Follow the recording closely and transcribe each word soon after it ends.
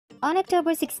On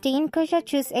October 16, Kriesha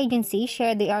Chu's agency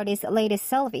shared the artist's latest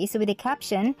selfies with the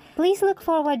caption, "Please look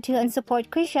forward to and support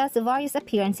Kriesha's various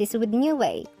appearances with New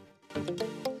Way."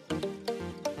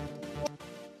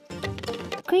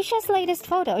 Kriesha's latest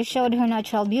photo showed her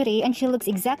natural beauty, and she looks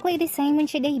exactly the same when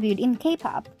she debuted in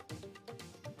K-pop.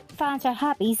 Fans are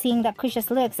happy seeing that Kriesha's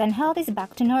looks and health is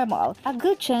back to normal, a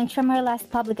good change from her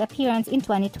last public appearance in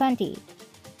 2020.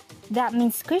 That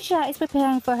means Kriesha is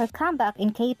preparing for her comeback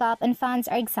in K-pop, and fans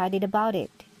are excited about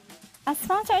it. As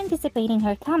fans are anticipating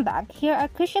her comeback, here are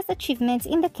Kriesha's achievements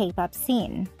in the K-pop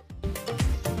scene.